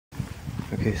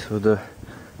Okay, so the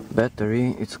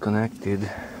battery is connected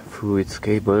through its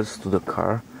cables to the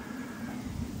car.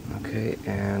 Okay,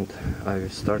 and I will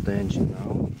start the engine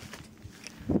now.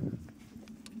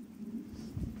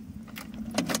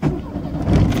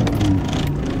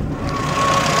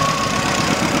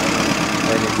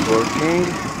 And it's working.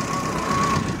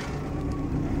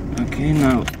 Okay,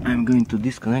 now I'm going to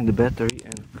disconnect the battery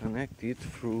and connect it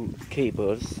through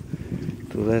cables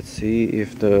to let's see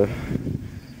if the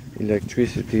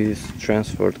electricity is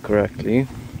transferred correctly.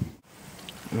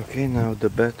 Okay, now the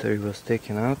battery was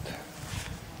taken out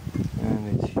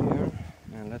and it's here,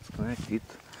 and let's connect it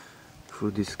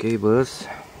through these cables.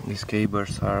 These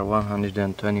cables are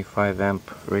 125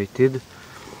 amp rated,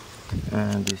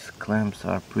 and these clamps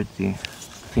are pretty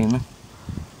thin.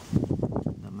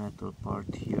 The metal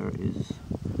part here is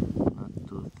not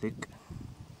too thick.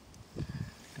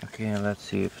 Okay, let's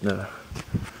see if the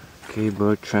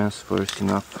cable transfers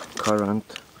enough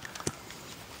current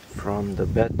from the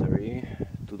battery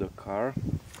to the car.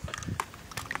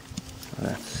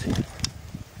 Let's see.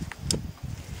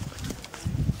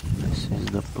 This is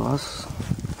the plus.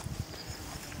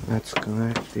 Let's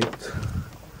connect it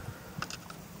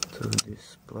to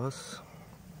this plus.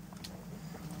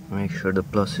 Make sure the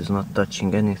plus is not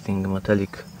touching anything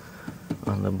metallic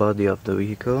on the body of the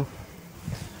vehicle.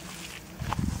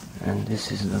 And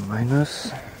this is the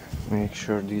minus. Make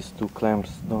sure these two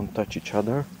clamps don't touch each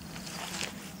other.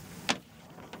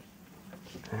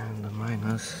 And the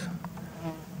minus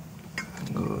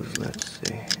goes, let's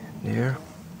say, there.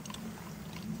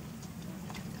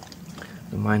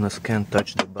 The minus can't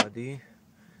touch the body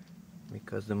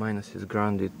because the minus is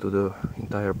grounded to the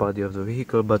entire body of the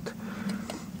vehicle, but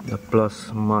the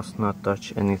plus must not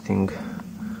touch anything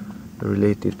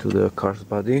related to the car's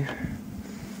body.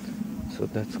 So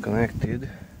that's connected.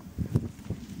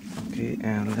 Okay,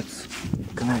 and let's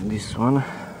connect this one.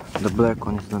 The black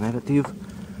one is the negative.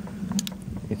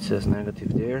 It says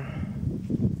negative there.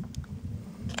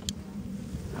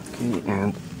 Okay,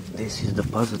 and this is the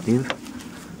positive.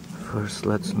 First,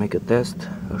 let's make a test,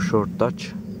 a short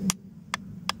touch.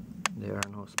 There are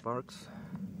no sparks.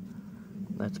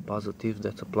 That's positive,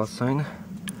 that's a plus sign.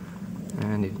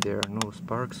 And if there are no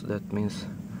sparks, that means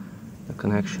the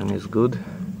connection is good.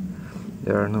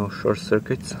 There are no short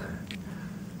circuits.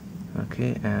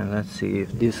 Okay, and let's see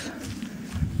if this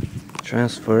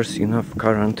transfers enough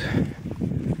current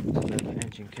so that the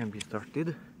engine can be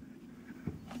started.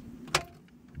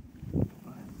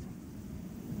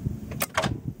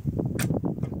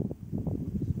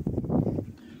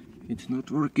 It's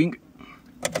not working.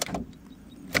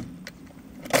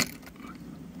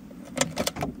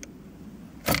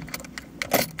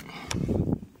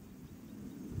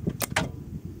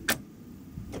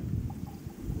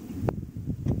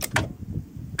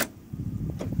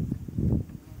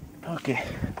 Okay,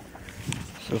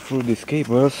 so through these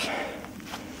cables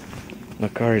the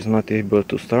car is not able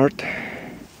to start.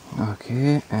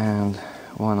 Okay, and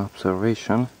one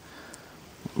observation,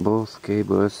 both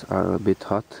cables are a bit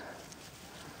hot.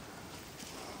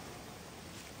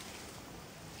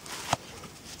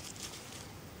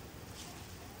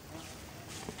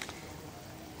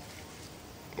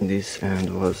 This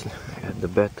end was at the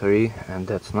battery and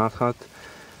that's not hot,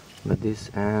 but this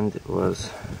end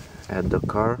was at the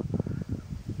car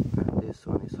and this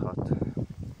one is hot.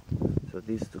 So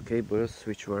these two cables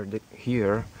which were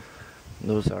here,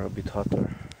 those are a bit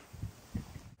hotter.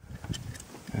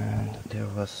 And there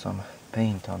was some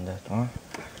paint on that one,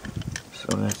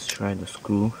 so let's try the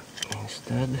screw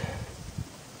instead.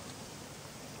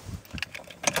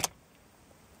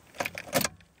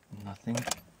 Nothing.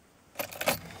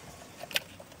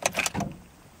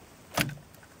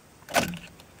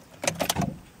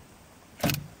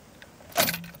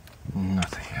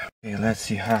 Okay, let's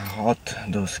see how hot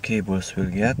those cables will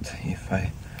get if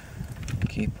I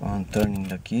keep on turning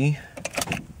the key.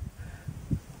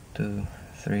 2,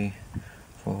 3,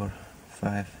 4,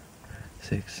 5,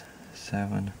 6,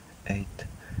 7, 8,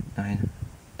 9,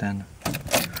 10.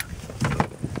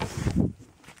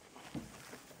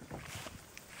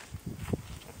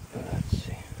 Let's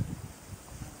see.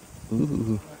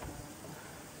 Ooh,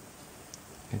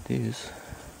 it is.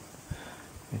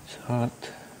 It's hot.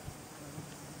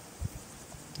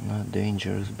 Not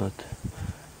dangerous, but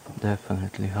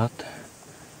definitely hot.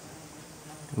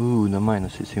 Ooh, the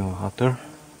minus is even hotter.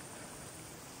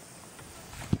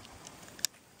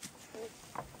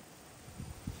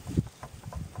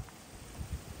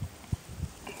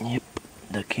 Yep,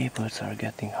 the cables are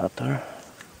getting hotter.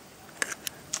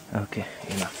 Okay,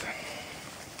 enough.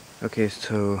 Okay,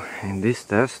 so in this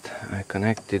test I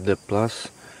connected the plus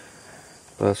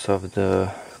of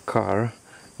the car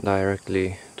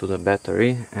directly to the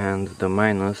battery, and the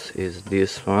minus is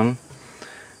this one,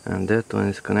 and that one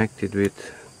is connected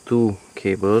with two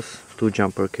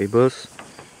jumper cables,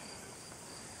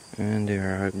 and they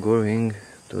are going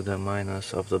to the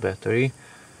minus of the battery.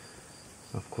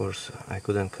 Of course I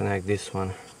couldn't connect this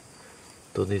one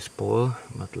to this pole,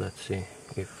 but let's see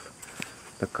if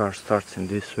the car starts in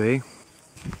this way.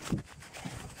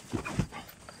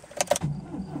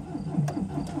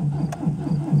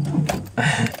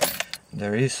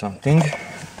 There is something,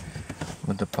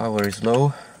 but the power is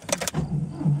low.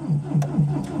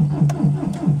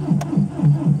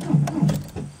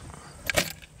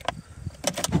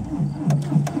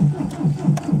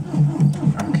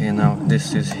 Okay, now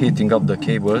this is heating up the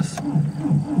cables.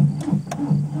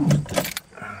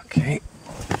 Okay,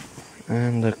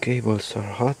 and the cables are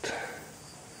hot.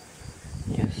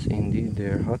 Yes, indeed they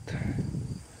are hot.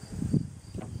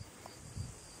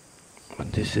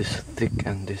 But this is thick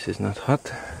and this is not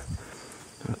hot.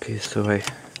 Okay, so I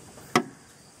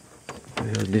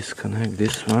will disconnect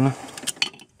this one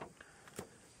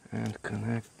and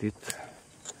connect it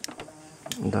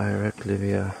directly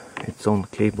via its own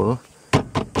cable.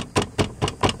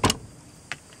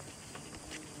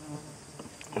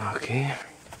 Okay.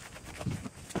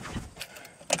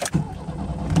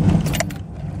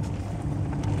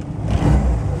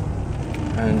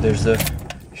 And there's a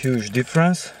huge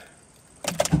difference.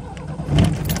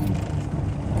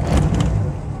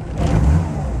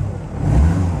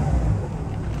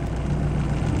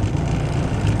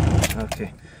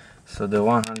 Okay, so the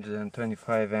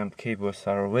 125 amp cables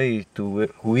are way too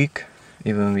weak.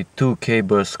 Even with two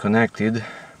cables connected,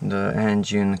 the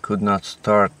engine could not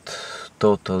start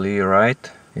totally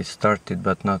right. It started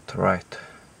but not right.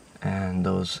 And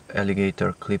those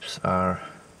alligator clips are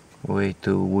way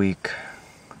too weak.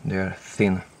 They're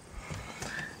thin.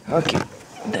 Okay,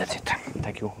 that's it.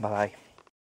 Thank you. Bye bye.